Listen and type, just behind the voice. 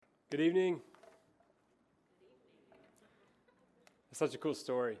Good evening. It's such a cool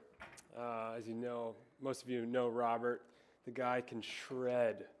story. As you know, most of you know Robert. The guy can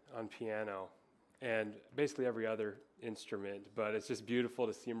shred on piano and basically every other instrument, but it's just beautiful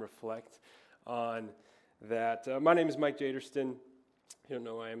to see him reflect on that. My name is Mike Jaderston. You don't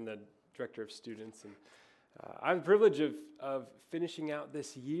know, I am the director of students, and I have the privilege of finishing out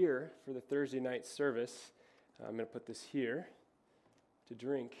this year for the Thursday night service. I'm going to put this here to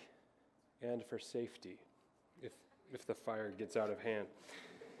drink and for safety, if the fire gets out of hand.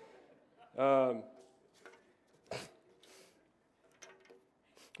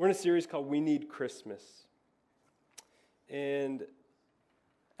 We're in a series called We Need Christmas. And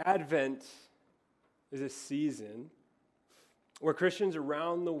Advent is a season where Christians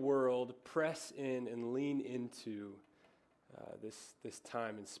around the world press in and lean into this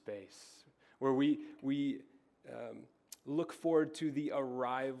time and space, where we look forward to the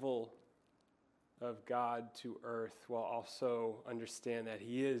arrival of God to earth, while also understand that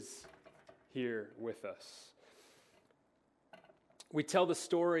He is here with us. We tell the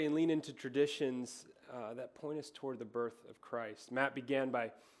story and lean into traditions that point us toward the birth of Christ. Matt began by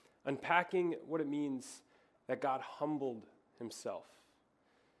unpacking what it means that God humbled Himself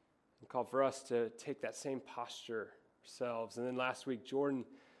and called for us to take that same posture ourselves. And then last week, Jordan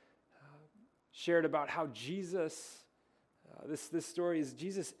shared about how Jesus, this story is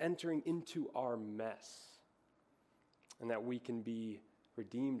Jesus entering into our mess, and that we can be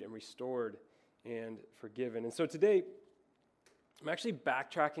redeemed and restored and forgiven. And so today, I'm actually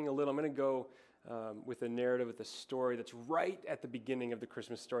backtracking a little. I'm going to go with a narrative, with a story that's right at the beginning of the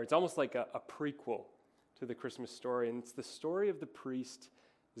Christmas story. It's almost like a prequel to the Christmas story, and it's the story of the priest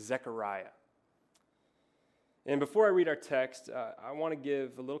Zechariah. And before I read our text, I want to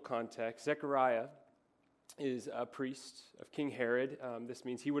give a little context. Zechariah is a priest of King Herod. This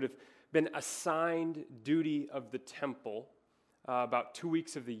means he would have been assigned duty of the temple about 2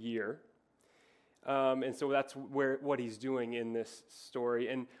 weeks of the year. And so that's what he's doing in this story.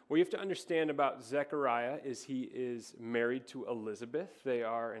 And what you have to understand about Zechariah is he is married to Elizabeth. They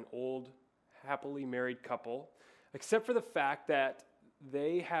are an old, happily married couple, except for the fact that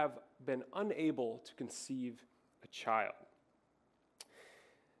they have been unable to conceive a child.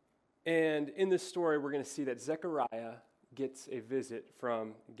 And in this story, we're going to see that Zechariah gets a visit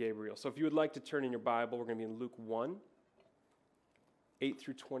from Gabriel. So if you would like to turn in your Bible, we're going to be in Luke 1, 8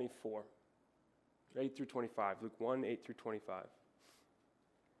 through 24. 8 through 25. Luke 1, 8 through 25.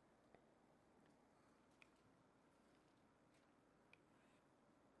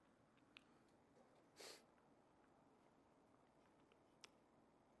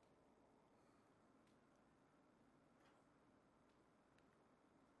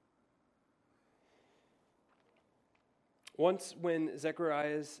 Once when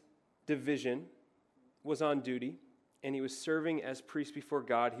Zechariah's division was on duty, and he was serving as priest before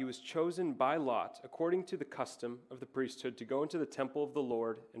God, he was chosen by lot, according to the custom of the priesthood, to go into the temple of the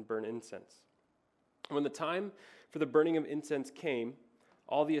Lord and burn incense. When the time for the burning of incense came,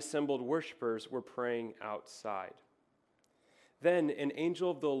 all the assembled worshipers were praying outside. Then an angel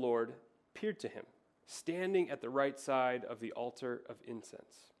of the Lord appeared to him, standing at the right side of the altar of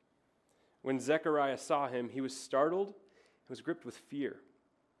incense. When Zechariah saw him, he was startled and was gripped with fear.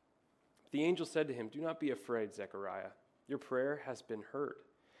 The angel said to him, "Do not be afraid, Zechariah. Your prayer has been heard.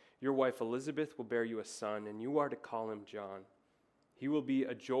 Your wife Elizabeth will bear you a son, and you are to call him John. He will be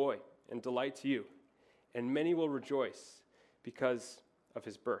a joy and delight to you, and many will rejoice because of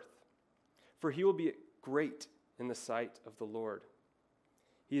his birth. For he will be great in the sight of the Lord.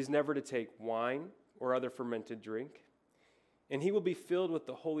 He is never to take wine or other fermented drink, and he will be filled with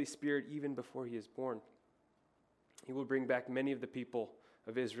the Holy Spirit even before he is born. He will bring back many of the people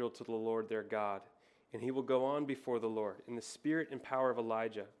of Israel to the Lord their God, and he will go on before the Lord in the spirit and power of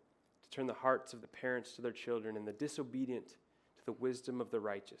Elijah to turn the hearts of the parents to their children and the disobedient to the wisdom of the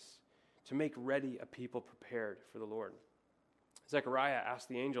righteous, to make ready a people prepared for the Lord." Zechariah asked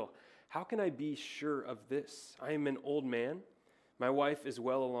the angel, "How can I be sure of this? I am an old man. My wife is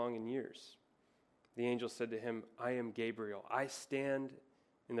well along in years." The angel said to him, "I am Gabriel. I stand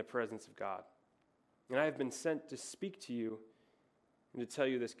in the presence of God, and I have been sent to speak to you and to tell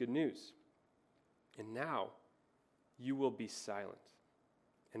you this good news. And now you will be silent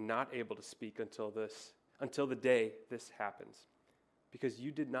and not able to speak until the day this happens, because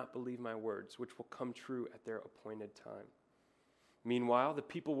you did not believe my words, which will come true at their appointed time." Meanwhile, the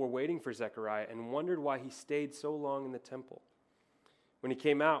people were waiting for Zechariah and wondered why he stayed so long in the temple. When he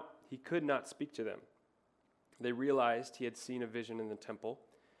came out, he could not speak to them. They realized he had seen a vision in the temple,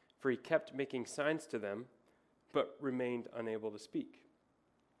 for he kept making signs to them, but remained unable to speak.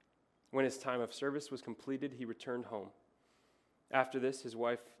 When his time of service was completed, he returned home. After this, his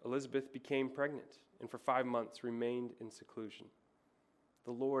wife Elizabeth became pregnant, and for 5 months remained in seclusion.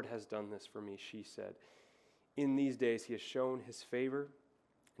 "The Lord has done this for me," she said. "In these days he has shown his favor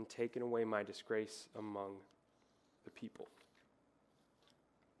and taken away my disgrace among the people."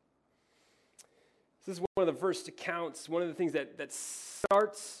 This is one of the first accounts, one of the things that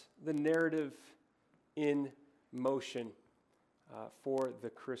starts the narrative in motion for the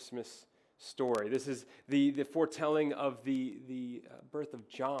Christmas story. This is the foretelling of the birth of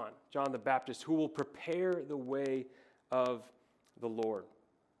John the Baptist, who will prepare the way of the Lord.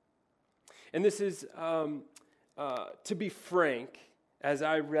 And this is, to be frank, as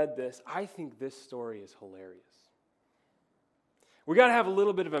I read this, I think this story is hilarious. We got to have a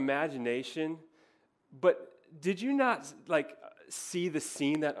little bit of imagination, but did you not see the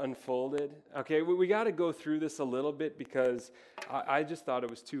scene that unfolded? Okay, we got to go through this a little bit because I just thought it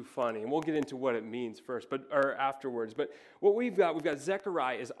was too funny, and we'll get into what it means first, or afterwards. But what we've got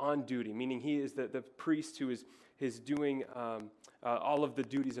Zechariah is on duty, meaning he is the priest who is doing all of the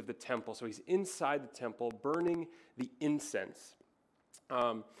duties of the temple. So he's inside the temple, burning the incense,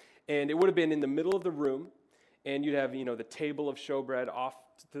 and it would have been in the middle of the room, and you'd have the table of showbread off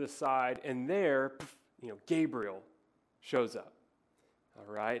to the side, and there, Gabriel shows up.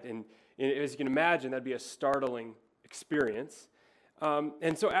 All right, and as you can imagine, that'd be a startling experience.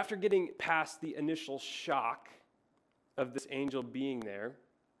 And so after getting past the initial shock of this angel being there,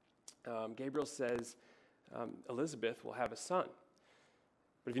 Gabriel says Elizabeth will have a son.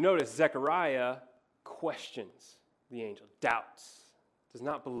 But if you notice, Zechariah questions the angel, doubts, does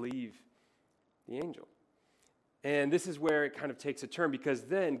not believe the angel. And this is where it kind of takes a turn, because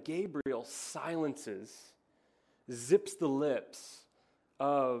then Gabriel zips the lips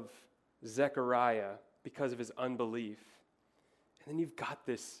of Zechariah because of his unbelief. And then you've got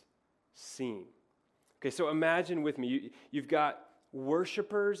this scene. Okay, so imagine with me, you've got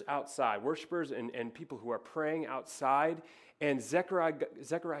worshipers outside, worshipers and people who are praying outside, and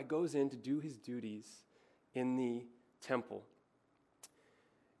Zechariah goes in to do his duties in the temple.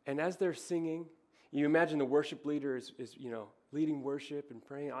 And as they're singing, you imagine the worship leader is leading worship and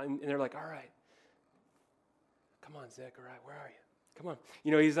praying, and they're like, "All right, come on, Zechariah, where are you? Come on."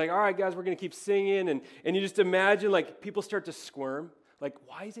 He's like, "All right, guys, we're going to keep singing." And you just imagine, people start to squirm.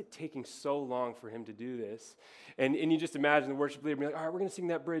 Why is it taking so long for him to do this? And you just imagine the worship leader being like, "All right, we're going to sing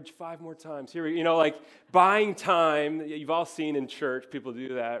that bridge 5 more times." Here, buying time. You've all seen in church, people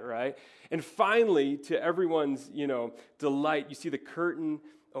do that, right? And finally, to everyone's, delight, you see the curtain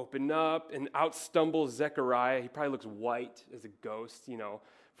open up, and out stumbles Zechariah. He probably looks white as a ghost,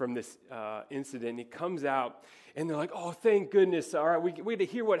 from this incident. And he comes out, and they're like, "Oh, thank goodness. All right, we get to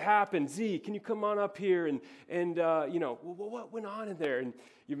hear what happened. Z, can you come on up here?" And what went on in there? And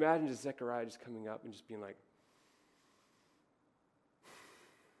you imagine just Zechariah just coming up and just being like,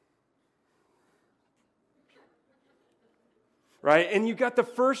 right? And you got the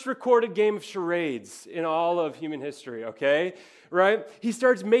first recorded game of charades in all of human history, okay? Right? He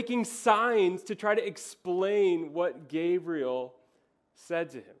starts making signs to try to explain what Gabriel said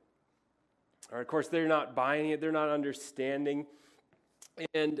to him. All right, of course, they're not buying it. They're not understanding.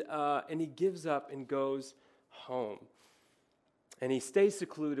 And he gives up and goes home. And he stays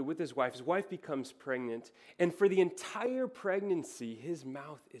secluded with his wife. His wife becomes pregnant. And for the entire pregnancy, his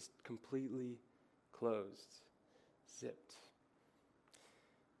mouth is completely closed, zipped.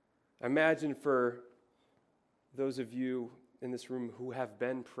 Imagine for those of you in this room who have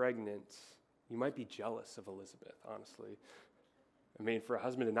been pregnant, you might be jealous of Elizabeth, honestly. For a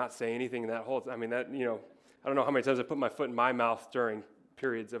husband to not say anything in that whole, I don't know how many times I put my foot in my mouth during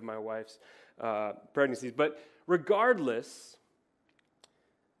periods of my wife's pregnancies. But regardless,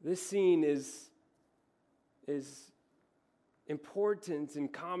 this scene is important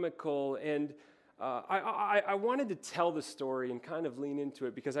and comical, and I wanted to tell the story and kind of lean into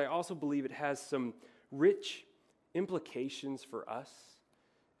it because I also believe it has some rich implications for us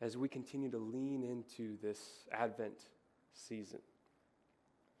as we continue to lean into this Advent season.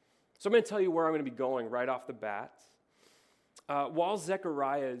 So I'm going to tell you where I'm going to be going right off the bat. While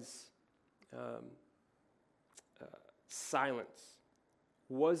Zechariah's silence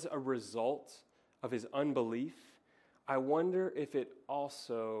was a result of his unbelief, I wonder if it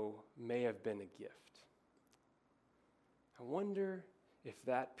also may have been a gift. I wonder if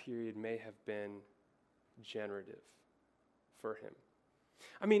that period may have been generative for him.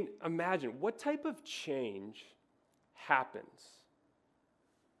 Imagine what type of change happens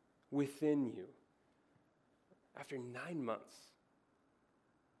within you after 9 months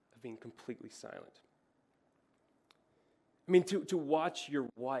of being completely silent. To watch your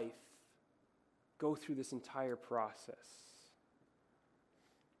wife go through this entire process?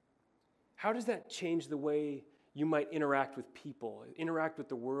 How does that change the way you might interact with people, interact with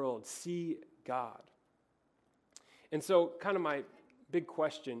the world, see God? And so kind of my big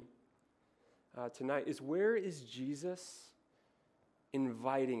question tonight is, where is Jesus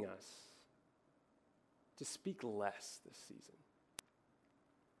inviting us to speak less this season?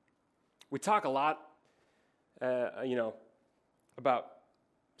 We talk a lot, about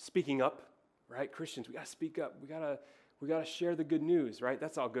speaking up, right? Christians, we got to speak up. We got to share the good news, right?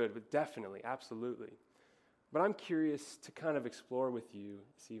 That's all good, but definitely, absolutely. But I'm curious to kind of explore with you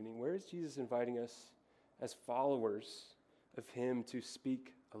this evening, where is Jesus inviting us as followers of him to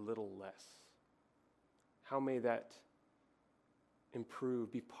speak a little less? How may that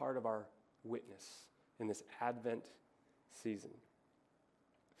improve, be part of our witness in this Advent season?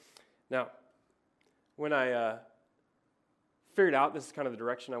 Now, when I figured out this is kind of the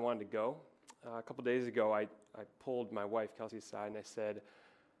direction I wanted to go, a couple days ago, I pulled my wife, Kelsey, aside, and I said,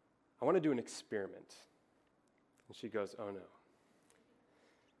 I want to do an experiment. And she goes, oh, no.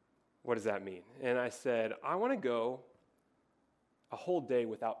 What does that mean? And I said, I want to go a whole day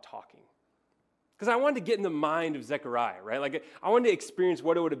without talking. Because I wanted to get in the mind of Zechariah, right? Like, I wanted to experience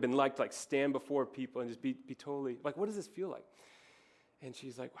what it would have been like to stand before people and just be totally, like, what does this feel like? And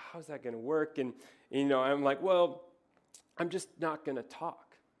she's like, well, how's that going to work? And, I'm like, well, I'm just not going to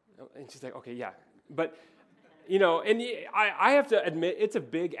talk. And she's like, okay, yeah. But, and I have to admit, it's a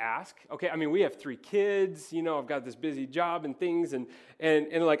big ask. Okay, I mean, we have 3 kids. I've got this busy job and things. And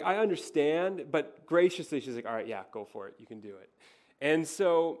like, I understand. But graciously, she's like, all right, yeah, go for it. You can do it. And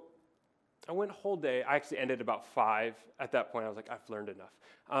so I went a whole day. I actually ended about 5. At that point, I was like, I've learned enough.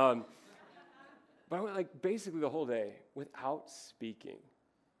 But I went basically the whole day without speaking.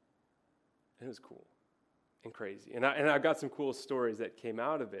 And it was cool and crazy. And I've got some cool stories that came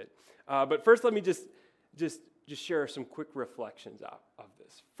out of it. But first, let me just share some quick reflections of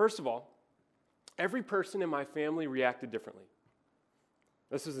this. First of all, every person in my family reacted differently.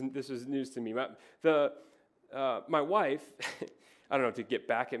 This was news to me. My wife, I don't know, to get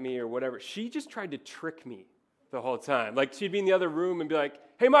back at me or whatever, she just tried to trick me the whole time. Like, she'd be in the other room and be like,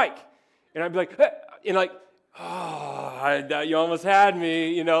 hey, Mike. And I'd be like, hey, and like, oh, you almost had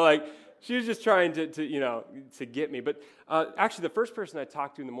me, she was just trying to get me. But actually, the first person I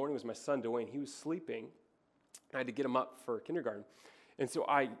talked to in the morning was my son, Dwayne. He was sleeping. I had to get him up for kindergarten. And so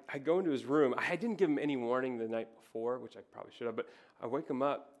I go into his room. I didn't give him any warning the night before, which I probably should have, but I wake him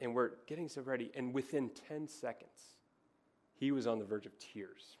up, and we're getting stuff ready. And within 10 seconds, he was on the verge of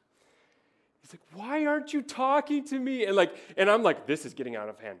tears. He's like, why aren't you talking to me? And I'm like, this is getting out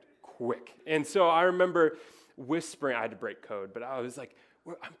of hand quick. And so I remember whispering. I had to break code, but I was like,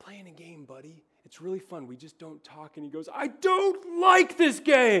 I'm playing a game, buddy. It's really fun. We just don't talk. And he goes, I don't like this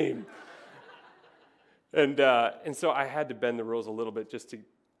game. and so I had to bend the rules a little bit just to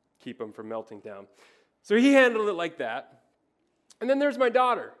keep him from melting down. So he handled it like that. And then there's my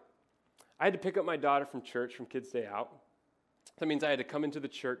daughter. I had to pick up my daughter from church, from Kids Day Out. That means I had to come into the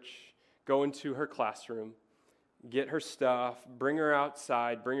church, go into her classroom, get her stuff, bring her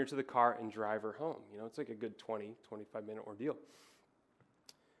outside, bring her to the car, and drive her home. It's like a good 20, 25-minute ordeal.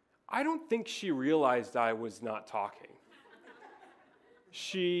 I don't think she realized I was not talking.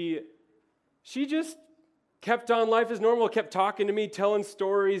 She just kept on life as normal, kept talking to me, telling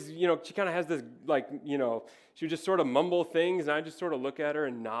stories. She kind of has this, she would just sort of mumble things, and I just sort of look at her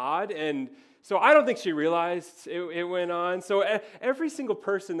and nod. And so I don't think she realized it went on. So every single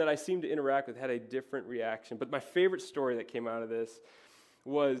person that I seemed to interact with had a different reaction. But my favorite story that came out of this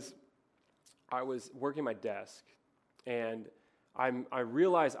was I was working my desk, and I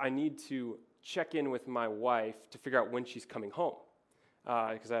realized I need to check in with my wife to figure out when she's coming home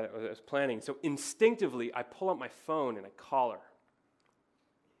because I was planning. So instinctively, I pull out my phone and I call her.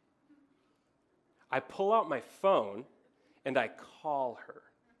 I pull out my phone and I call her.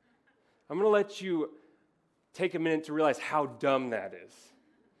 I'm going to let you take a minute to realize how dumb that is.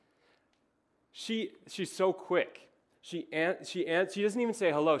 She's so quick. She doesn't even say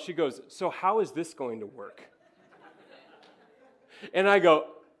hello. She goes, so how is this going to work? And I go,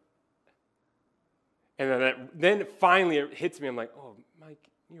 and then finally it hits me. I'm like, oh, Mike,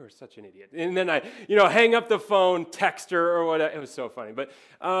 you are such an idiot. And then I, hang up the phone, text her or whatever. It was so funny. But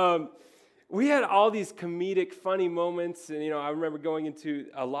we had all these comedic, funny moments. And, I remember going into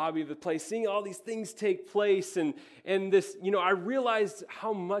a lobby of the place, seeing all these things take place. And this, I realized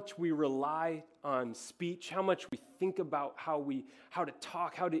how much we rely on speech, how much we think about how to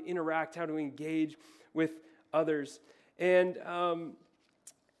talk, how to interact, how to engage with others. And,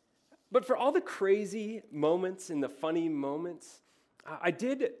 but for all the crazy moments and the funny moments, I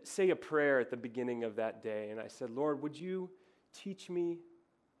did say a prayer at the beginning of that day, and I said, Lord, would you teach me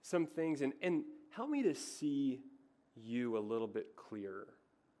some things and help me to see you a little bit clearer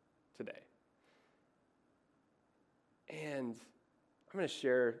today. And I'm going to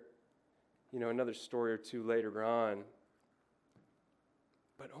share, another story or two later on.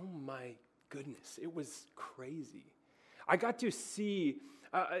 But oh my goodness, it was crazy. I got to see,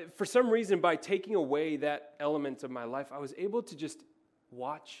 for some reason, by taking away that element of my life, I was able to just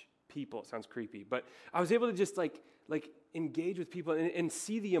watch people. It sounds creepy, but I was able to just like engage with people and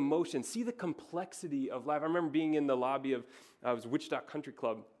see the emotion, see the complexity of life. I remember being in the lobby of it was Wichita Country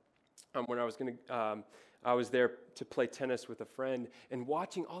Club when I was there to play tennis with a friend and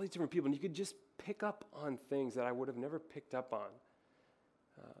watching all these different people, and you could just pick up on things that I would have never picked up on.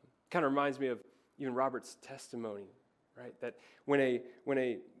 Kind of reminds me of even Robert's testimony, right? That when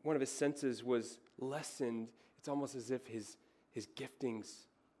one of his senses was lessened, it's almost as if his giftings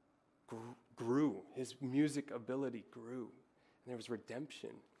grew, his music ability grew, and there was redemption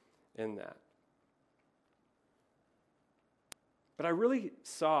in that. But I really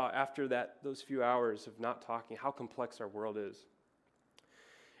saw after those few hours of not talking how complex our world is.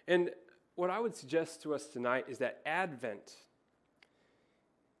 And what I would suggest to us tonight is that Advent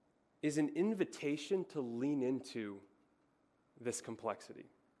is an invitation to lean into this complexity.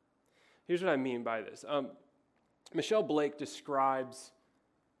 Here's what I mean by this. Michelle Blake describes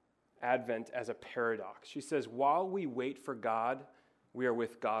Advent as a paradox. She says, while we wait for God, we are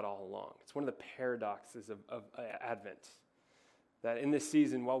with God all along. It's one of the paradoxes of Advent, that in this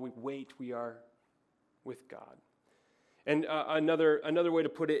season, while we wait, we are with God. And another way to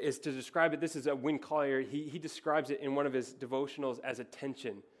put it is to describe it, this is Win Collier, he describes it in one of his devotionals as a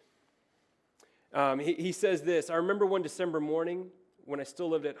tension. He says this, I remember one December morning when I still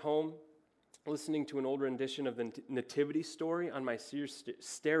lived at home, listening to an old rendition of the Nativity story on my Sears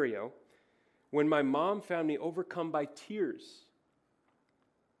stereo, when my mom found me overcome by tears.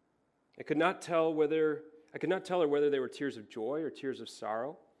 I could not tell her whether they were tears of joy or tears of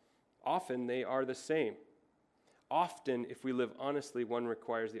sorrow. Often they are the same. Often, if we live honestly, one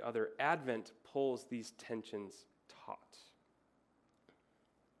requires the other. Advent pulls these tensions taut.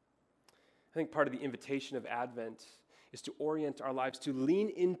 I think part of the invitation of Advent is to orient our lives, to lean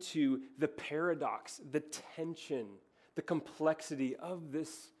into the paradox, the tension, the complexity of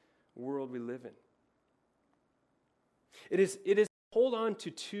this world we live in. It is hold on to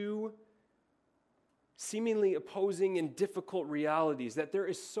two seemingly opposing and difficult realities, that there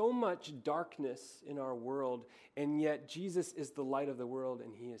is so much darkness in our world, and yet Jesus is the light of the world,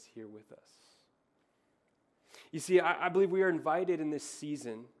 and he is here with us. You see, I believe we are invited in this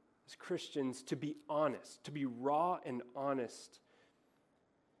season as Christians to be honest, to be raw and honest,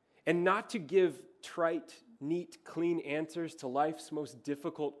 and not to give trite, neat, clean answers to life's most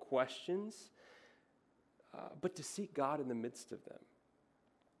difficult questions, but to seek God in the midst of them.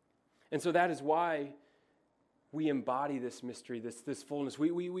 And so that is why we embody this mystery, this fullness. We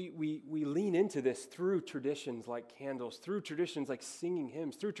lean into this through traditions like candles, through traditions like singing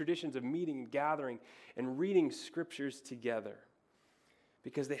hymns, through traditions of meeting and gathering and reading scriptures together,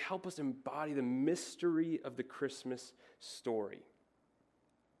 because they help us embody the mystery of the Christmas story.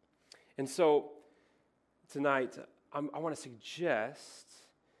 And so tonight, I want to suggest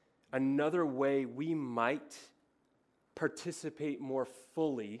another way we might participate more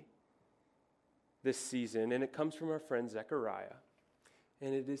fully this season, and it comes from our friend Zechariah,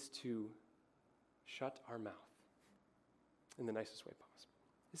 and it is to shut our mouth in the nicest way possible.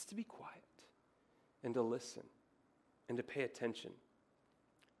 It's to be quiet and to listen and to pay attention.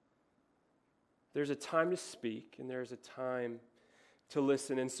 There's a time to speak, and there's a time to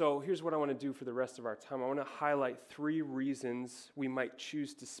listen. And so here's what I want to do for the rest of our time. I want to highlight 3 reasons we might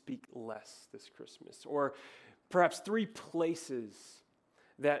choose to speak less this Christmas, or perhaps 3 places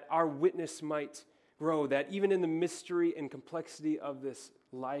that our witness might grow, that even in the mystery and complexity of this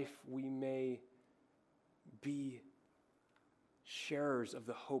life, we may be sharers of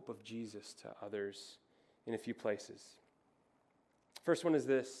the hope of Jesus to others in a few places. First one is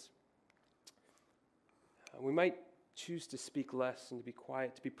this. We might choose to speak less and to be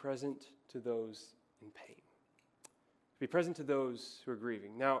quiet, to be present to those in pain, to be present to those who are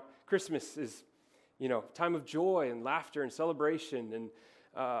grieving. Now, Christmas is, time of joy and laughter and celebration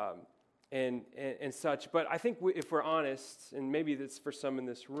and such. But I think if we're honest, and maybe that's for some in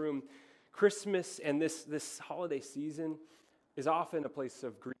this room, Christmas and this holiday season is often a place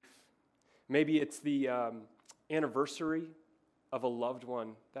of grief. Maybe it's the anniversary of a loved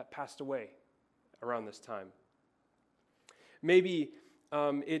one that passed away around this time. Maybe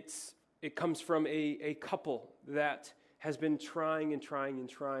it comes from a couple that has been trying and trying and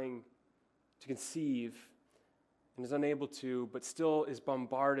trying to conceive and is unable to, but still is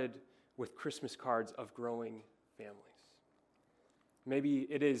bombarded with Christmas cards of growing families. Maybe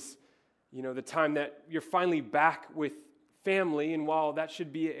it is, the time that you're finally back with family, and while that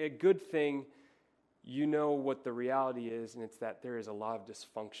should be a good thing, you know what the reality is, and it's that there is a lot of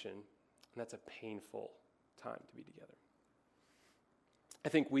dysfunction, and that's a painful time to be together. I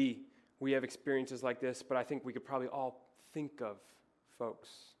think we have experiences like this, but I think we could probably all think of folks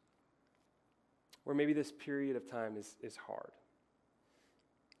where maybe this period of time is hard.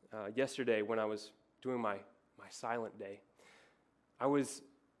 Yesterday, when I was doing my silent day, I was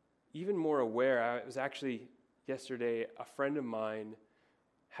even more aware. It was actually yesterday, a friend of mine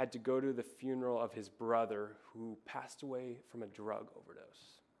had to go to the funeral of his brother who passed away from a drug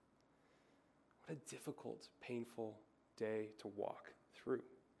overdose. What a difficult, painful day to walk through.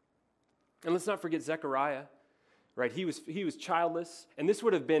 And let's not forget Zechariah, right? He was childless, and this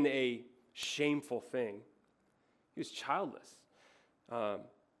would have been a shameful thing. He was childless. But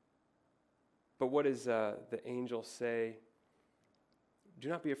what does the angel say? Do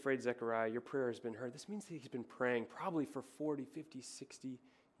not be afraid, Zechariah. Your prayer has been heard. This means that he's been praying probably for 40, 50, 60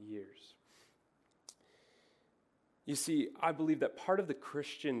 years. You see, I believe that part of the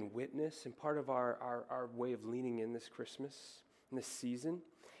Christian witness and part of our way of leaning in this Christmas, in this season,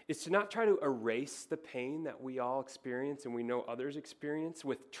 is to not try to erase the pain that we all experience and we know others experience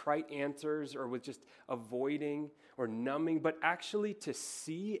with trite answers or with just avoiding or numbing, but actually to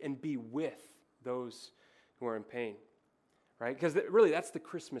see and be with those who are in pain, right? Because really that's the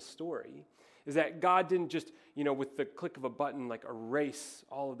Christmas story, is that God didn't just, with the click of a button, like erase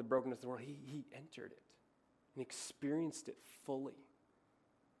all of the brokenness of the world. He entered it and experienced it fully.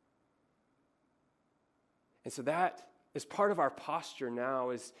 And so that is part of our posture now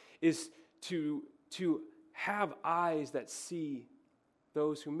is to have eyes that see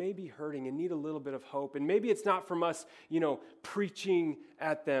those who may be hurting and need a little bit of hope. And maybe it's not from us, preaching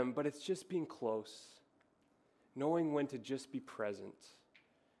at them, but it's just being close, knowing when to just be present,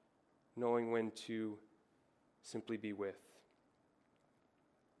 knowing when to simply be with.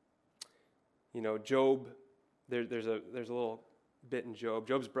 Job, there's a little bit in Job.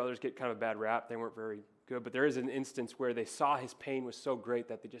 Job's brothers get kind of a bad rap. They weren't very good, but there is an instance where they saw his pain was so great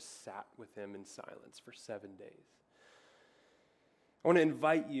that they just sat with him in silence for 7 days. I want to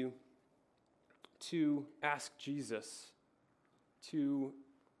invite you to ask Jesus to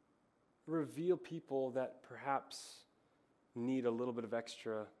reveal people that perhaps need a little bit of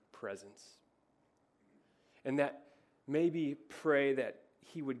extra presence. And that maybe pray that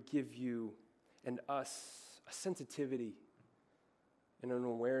he would give you and us a sensitivity and an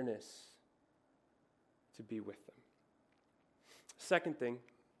awareness to be with them. Second thing,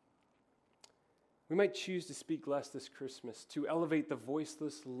 we might choose to speak less this Christmas, to elevate the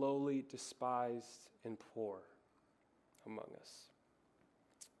voiceless, lowly, despised, and poor among us.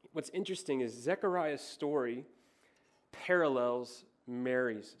 What's interesting is Zechariah's story parallels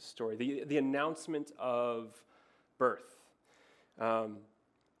Mary's story, the announcement of birth.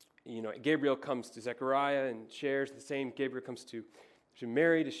 Gabriel comes to Zechariah and shares the same. Gabriel comes to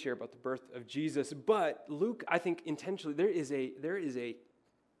Mary to share about the birth of Jesus. But Luke, I think intentionally, there is a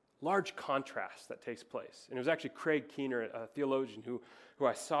large contrast that takes place. And it was actually Craig Keener, a theologian, who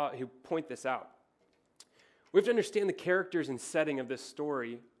I saw, who point this out. We have to understand the characters and setting of this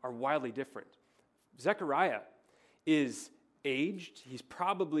story are wildly different. Zechariah is aged. He's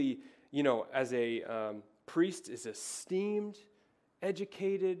probably, as a priest, is esteemed,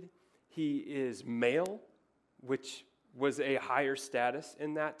 educated. He is male, which was a higher status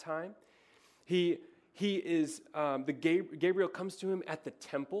in that time. He is, Gabriel comes to him at the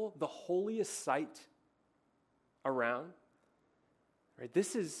temple, the holiest site around. Right?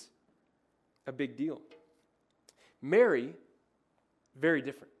 This is a big deal. Mary, very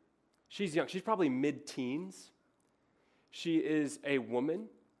different. She's young. She's probably mid-teens. She is a woman,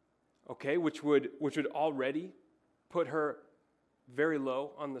 okay, which would already put her very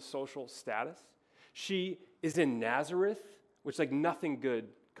low on the social status. She is in Nazareth, which nothing good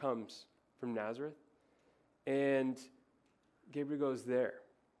comes from Nazareth. And Gabriel goes there.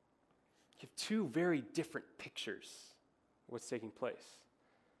 You have two very different pictures of what's taking place.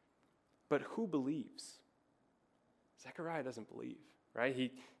 But who believes? Zechariah doesn't believe, right?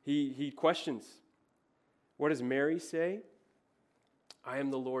 He questions. What does Mary say? I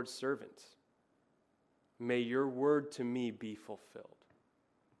am the Lord's servant. May your word to me be fulfilled.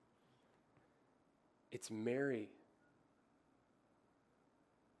 It's Mary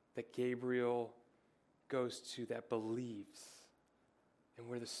that Gabriel goes to, that believes, and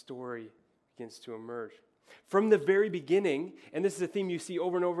where the story begins to emerge. From the very beginning, and this is a theme you see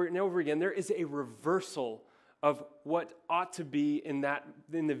over and over and over again, there is a reversal of what ought to be in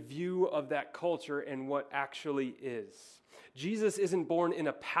the view of that culture and what actually is. Jesus isn't born in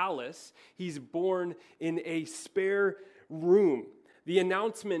a palace. He's born in a spare room. The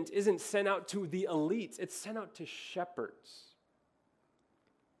announcement isn't sent out to the elites. It's sent out to shepherds.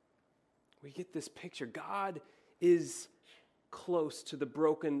 We get this picture. God is close to the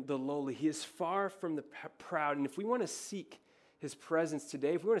broken, the lowly. He is far from the proud. And if we want to seek his presence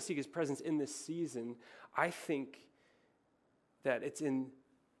today, if we want to seek his presence in this season, I think that it's in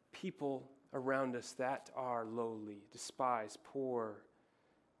people around us that are lowly, despised, poor,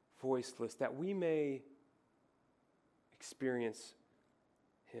 voiceless, that we may experience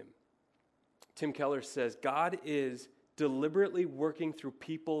him. Tim Keller says, God is deliberately working through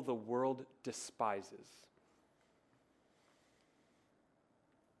people the world despises.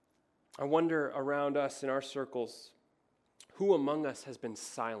 I wonder around us in our circles, who among us has been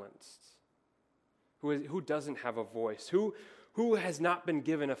silenced? Who doesn't have a voice? Who has not been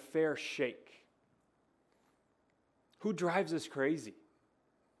given a fair shake? Who drives us crazy?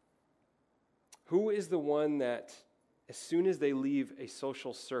 Who is the one that, as soon as they leave a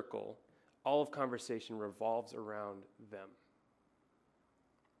social circle, all of conversation revolves around them?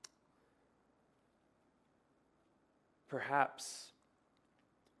 Perhaps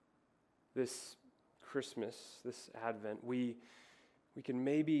this Christmas, this Advent, we can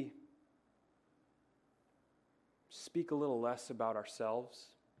maybe speak a little less about ourselves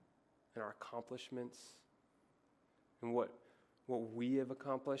and our accomplishments and what we have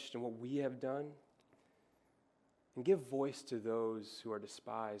accomplished and what we have done, and give voice to those who are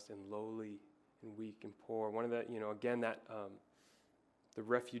despised and lowly and weak and poor. One of the, again, that the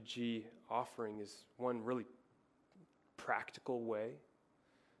refugee offering is one really practical way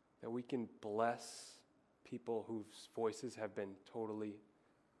that we can bless people whose voices have been totally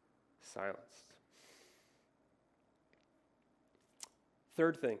silenced.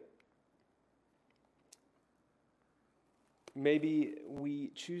 Third thing, maybe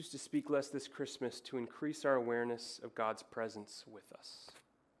we choose to speak less this Christmas to increase our awareness of God's presence with us.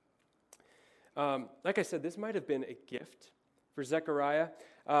 Like I said, this might have been a gift for Zechariah.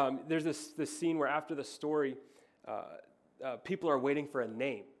 There's this scene where after the story, people are waiting for a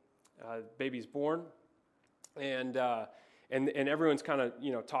name. Baby's born, and everyone's kind of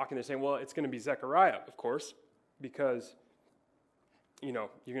talking. They're saying, well, it's going to be Zechariah, of course, because you're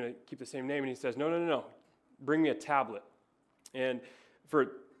going to keep the same name. And he says, no, bring me a tablet. And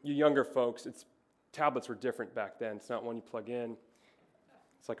for you younger folks, tablets were different back then. It's not one you plug in.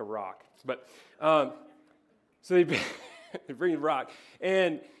 It's like a rock. But so they bring the rock,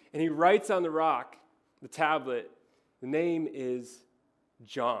 and he writes on the rock, the tablet, the name is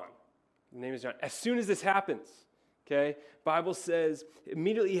John. The name is John. As soon as this happens, okay, Bible says,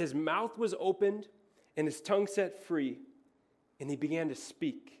 immediately his mouth was opened and his tongue set free, and he began to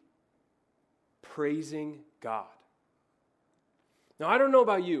speak, praising God. Now, I don't know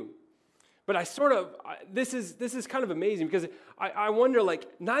about you, but this is kind of amazing, because I wonder,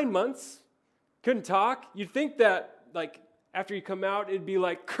 9 months, couldn't talk. You'd think that, after you come out, it'd be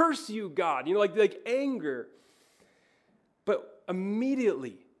like, curse you, God, like anger. But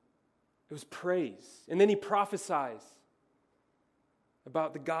immediately, it was praise. And then he prophesies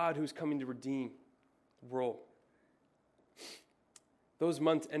about the God who's coming to redeem the world. Those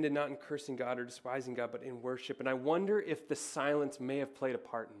months ended not in cursing God or despising God, but in worship. And I wonder if the silence may have played a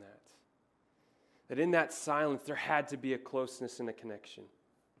part in that. That in that silence, there had to be a closeness and a connection.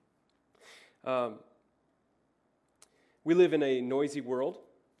 We live in a noisy world,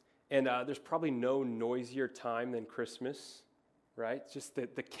 and there's probably no noisier time than Christmas, right? Just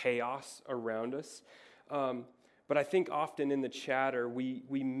the chaos around us. But I think often in the chatter, we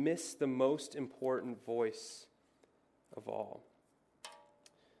miss the most important voice of all.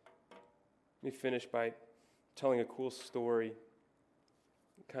 Let me finish by telling a cool story.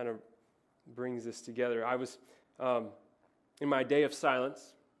 It kind of brings this together. I was, in my day of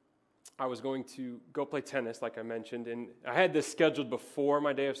silence, I was going to go play tennis, like I mentioned, and I had this scheduled before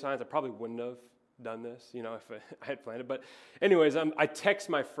my day of silence. I probably wouldn't have done this, if I had planned it. But anyways, I text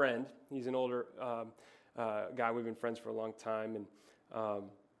my friend. He's an older guy. We've been friends for a long time. And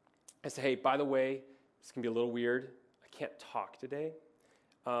I said, hey, by the way, this can be a little weird. I can't talk today.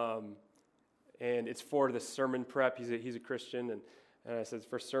 And it's for the sermon prep. He's a Christian, and I said,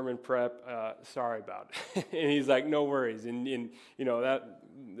 for sermon prep, sorry about it. And he's like, no worries, and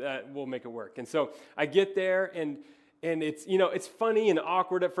that will make it work. And so I get there, and it's it's funny and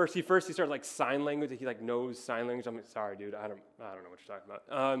awkward at first. He started sign language. He knows sign language. I'm like, sorry, dude, I don't know what you're talking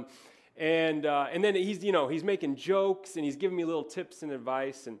about. And then he's making jokes, and he's giving me little tips and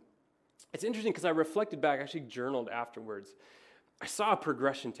advice. And it's interesting because I reflected back, I actually journaled afterwards. I saw a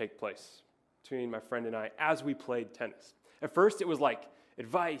progression take place between my friend and I as we played tennis. At first, it was like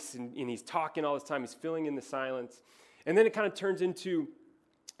advice, and he's talking all this time. He's filling in the silence. And then it kind of turns into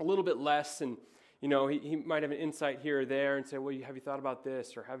a little bit less, and he might have an insight here or there and say, well, have you thought about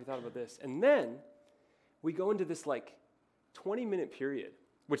this, or have you thought about this? And then we go into this like 20-minute period,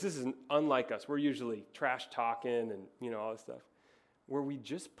 which this is unlike us. We're usually trash talking and all this stuff, where we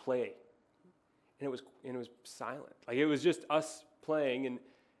just play, and it was silent. Like it was just us playing, and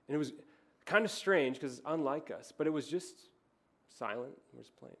it was kind of strange because it's unlike us, but it was just silent. We're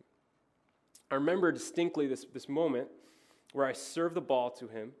just playing. I remember distinctly this moment where I serve the ball to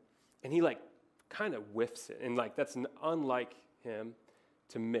him, and he like kind of whiffs it, and like that's unlike him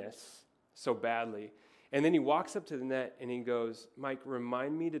to miss so badly. And then he walks up to the net and he goes, Mike,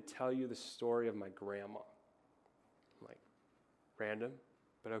 remind me to tell you the story of my grandma. I'm like, random,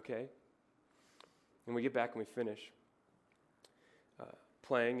 but okay. And we get back and we finish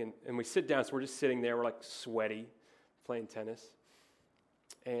playing, and we sit down. So we're just sitting there. We're like sweaty, playing tennis.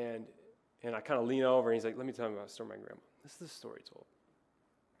 And I kind of lean over, and he's like, let me tell you about the story of my grandma. This is the story he told.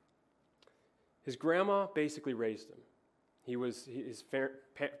 His grandma basically raised him. His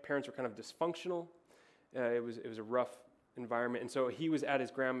parents were kind of dysfunctional. It was a rough environment, and so he was at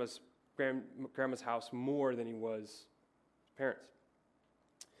his grandma's house more than he was his parents.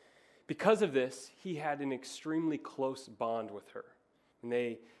 Because of this, he had an extremely close bond with her, and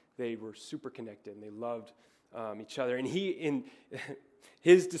they were super connected, and they loved each other. And in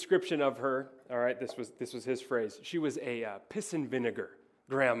his description of her, all right, this was his phrase. She was a piss and vinegar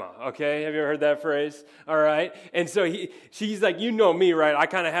grandma, okay? Have you ever heard that phrase? All right. And so she's like, you know me, right? I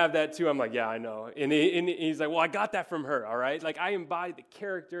kind of have that too. I'm like, yeah, I know. And he's like, well, I got that from her, all right? Like I embodied the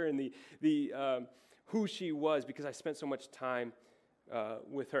character and the who she was because I spent so much time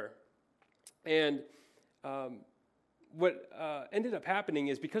with her. And what ended up happening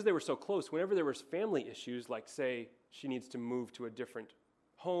is because they were so close, whenever there was family issues, like say she needs to move to a different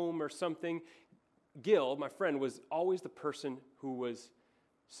home or something, Gil, my friend, was always the person who was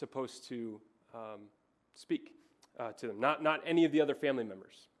supposed to speak to them, not any of the other family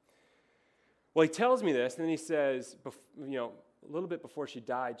members. Well, he tells me this, and then he says, a little bit before she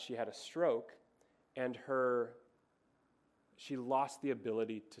died, she had a stroke, and she lost the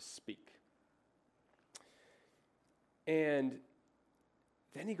ability to speak. And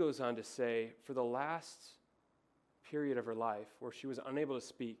then he goes on to say, for the last period of her life where she was unable to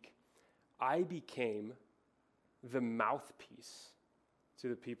speak, I became the mouthpiece to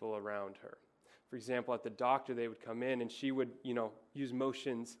the people around her. For example, at the doctor, they would come in and she would, use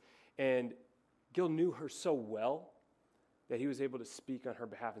motions, and Gil knew her so well that he was able to speak on her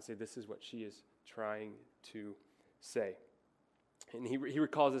behalf and say, this is what she is trying to say. And he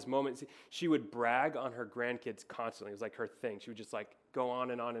recalls this moment. She would brag on her grandkids constantly. It was like her thing. She would just like go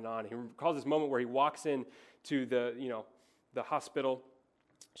on and on and on. He recalls this moment where he walks in to the hospital.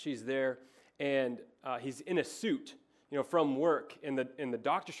 She's there, and he's in a suit, from work, and the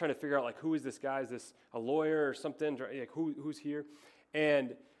doctor's trying to figure out like who is this guy? Is this a lawyer or something? Like who's here?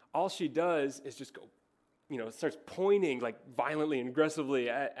 And all she does is just go, starts pointing like violently and aggressively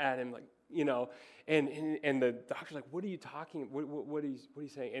at him, like and the doctor's like, what are you talking? What are you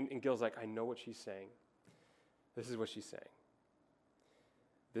saying? And Gil's like, I know what she's saying. This is what she's saying.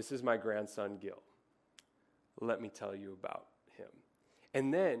 This is my grandson Gil. Let me tell you about him.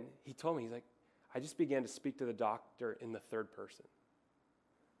 And then he told me, he's like, I just began to speak to the doctor in the third person.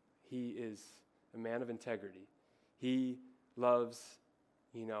 He is a man of integrity. He loves,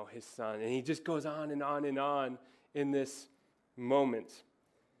 his son. And he just goes on and on and on in this moment.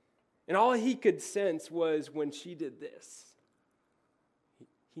 And all he could sense was when she did this,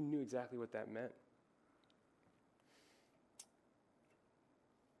 he knew exactly what that meant.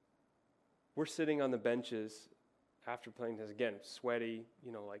 We're sitting on the benches after playing this, again, sweaty,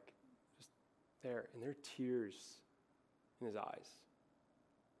 like just there, and there are tears in his eyes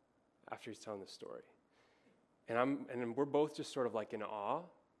after he's telling this story. And we're both just sort of like in awe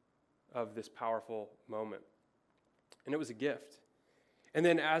of this powerful moment. And it was a gift. And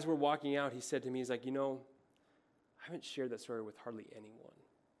then as we're walking out, he said to me, he's like, I haven't shared that story with hardly anyone.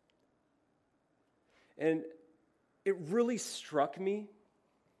 And it really struck me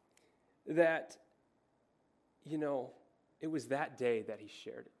that, it was that day that he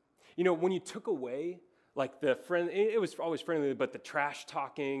shared it. When you took away, like the friend, it was always friendly, but the trash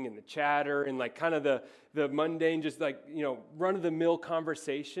talking and the chatter and like kind of the mundane, just like, run-of-the-mill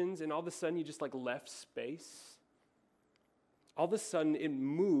conversations, and all of a sudden you just like left space all of a sudden it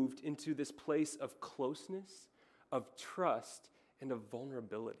moved into this place of closeness, of trust, and of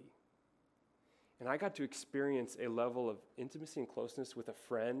vulnerability. And I got to experience a level of intimacy and closeness with a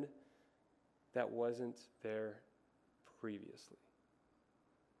friend that wasn't there previously.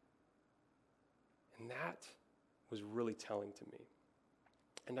 And that was really telling to me.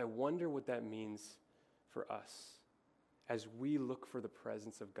 And I wonder what that means for us as we look for the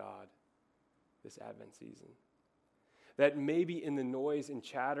presence of God this Advent season. That maybe in the noise and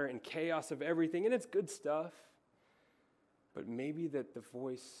chatter and chaos of everything, and it's good stuff, but maybe that the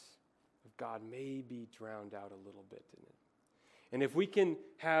voice of God may be drowned out a little bit in it. And if we can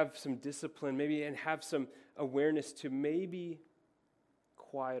have some discipline, maybe, and have some awareness to maybe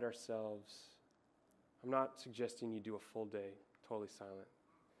quiet ourselves. I'm not suggesting you do a full day totally silent.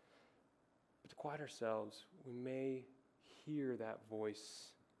 But to quiet ourselves, we may hear that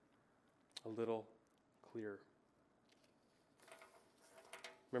voice a little clearer.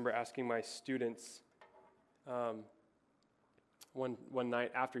 I remember asking my students one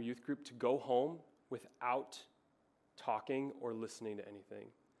night after youth group to go home without talking or listening to anything.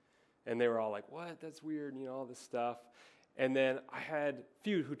 And they were all like, what? That's weird, all this stuff. And then I had a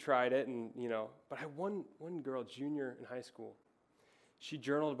few who tried it, but I had one girl, junior in high school. She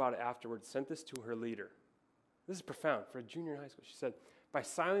journaled about it afterwards, sent this to her leader. This is profound for a junior in high school. She said, by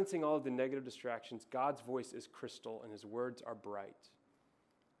silencing all of the negative distractions, God's voice is crystal and his words are bright.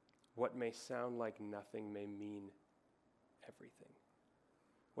 What may sound like nothing may mean everything.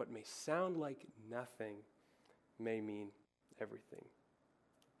 What may sound like nothing may mean everything.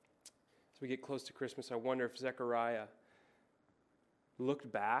 As we get close to Christmas, I wonder if Zechariah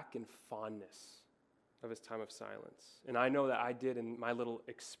looked back in fondness of his time of silence. And I know that I did in my little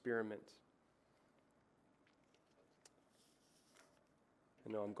experiment.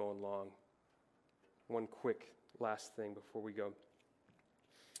 I know I'm going long. One quick last thing before we go.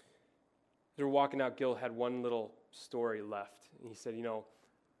 As we were walking out, Gil had one little story left. And he said,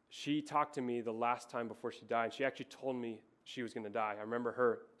 she talked to me the last time before she died, and she actually told me she was going to die. I remember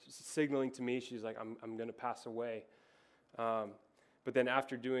her signaling to me, she's like, I'm going to pass away. But then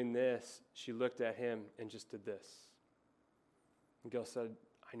after doing this, she looked at him and just did this. And Gil said,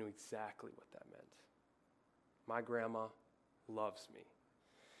 I knew exactly what that meant. My grandma loves me.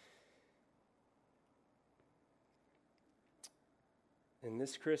 And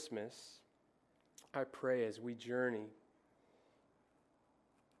this Christmas, I pray as we journey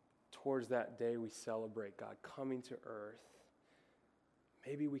towards that day we celebrate God coming to earth,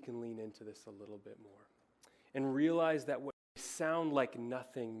 maybe we can lean into this a little bit more and realize that what may sound like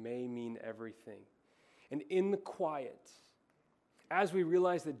nothing may mean everything. And in the quiet, as we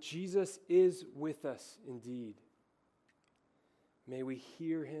realize that Jesus is with us indeed, may we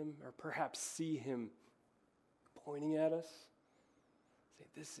hear him or perhaps see him pointing at us. Say,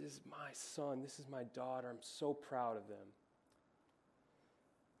 this is my son, this is my daughter, I'm so proud of them.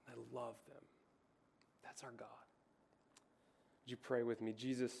 I love them. That's our God. Would you pray with me?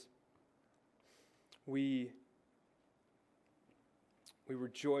 Jesus, we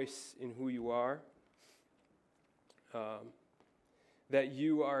rejoice in who you are, that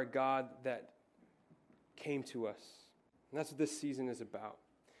you are a God that came to us. And that's what this season is about.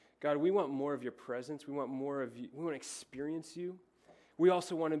 God, we want more of your presence. We want more of you. We want to experience you. We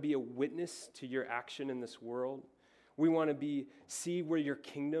also want to be a witness to your action in this world. We want to see where your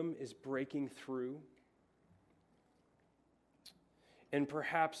kingdom is breaking through. And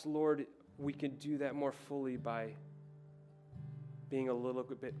perhaps, Lord, we can do that more fully by being a little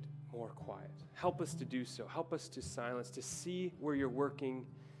bit more quiet. Help us to do so. Help us to silence, to see where you're working,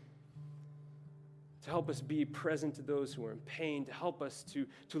 to help us be present to those who are in pain, to help us to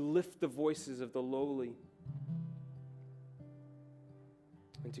lift the voices of the lowly,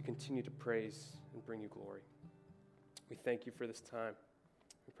 and to continue to praise and bring you glory. We thank you for this time.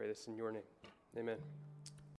 We pray this in your name. Amen.